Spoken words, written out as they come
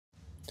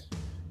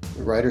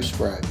The Writer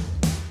Scribe.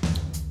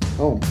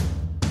 Home.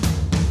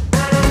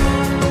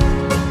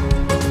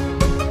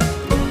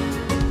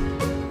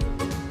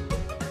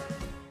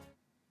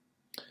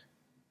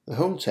 The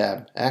Home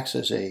tab acts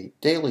as a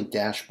daily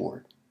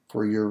dashboard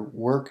for your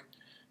work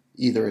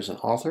either as an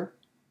author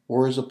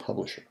or as a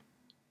publisher.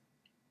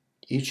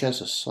 Each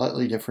has a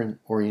slightly different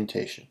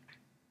orientation.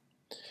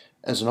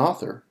 As an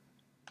author,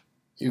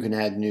 you can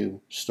add new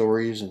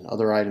stories and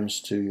other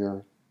items to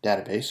your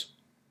database.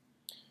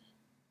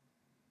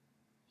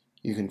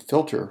 You can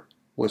filter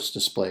what's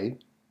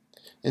displayed.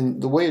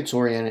 And the way it's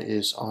oriented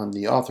is on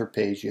the author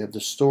page, you have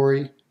the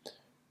story,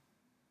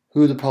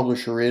 who the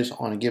publisher is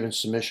on a given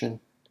submission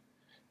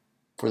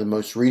for the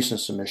most recent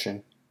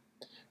submission,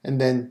 and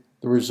then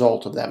the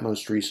result of that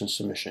most recent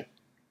submission.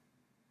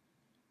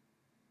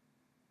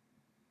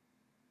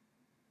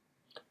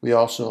 We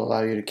also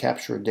allow you to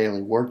capture a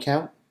daily word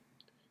count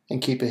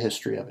and keep a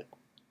history of it.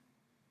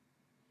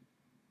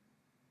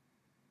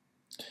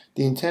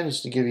 The intent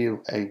is to give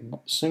you a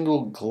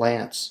single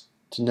glance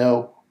to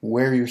know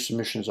where your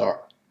submissions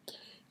are.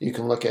 You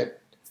can look at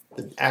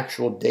the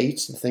actual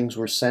dates the things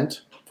were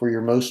sent for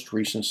your most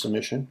recent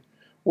submission,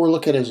 or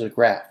look at it as a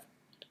graph,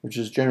 which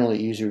is generally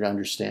easier to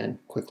understand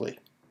quickly.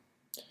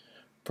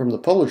 From the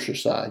publisher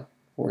side,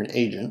 or an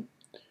agent,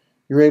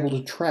 you're able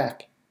to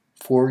track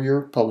for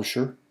your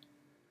publisher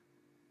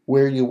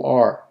where you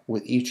are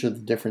with each of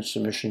the different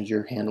submissions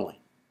you're handling.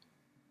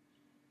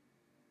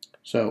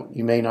 So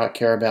you may not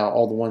care about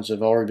all the ones that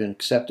have already been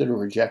accepted or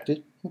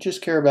rejected. You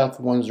just care about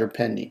the ones that are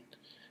pending.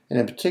 And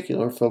in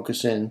particular,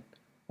 focus in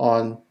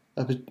on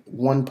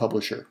one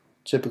publisher.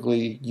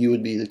 Typically, you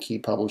would be the key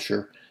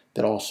publisher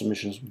that all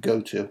submissions would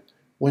go to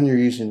when you're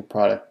using the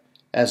product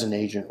as an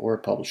agent or a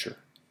publisher.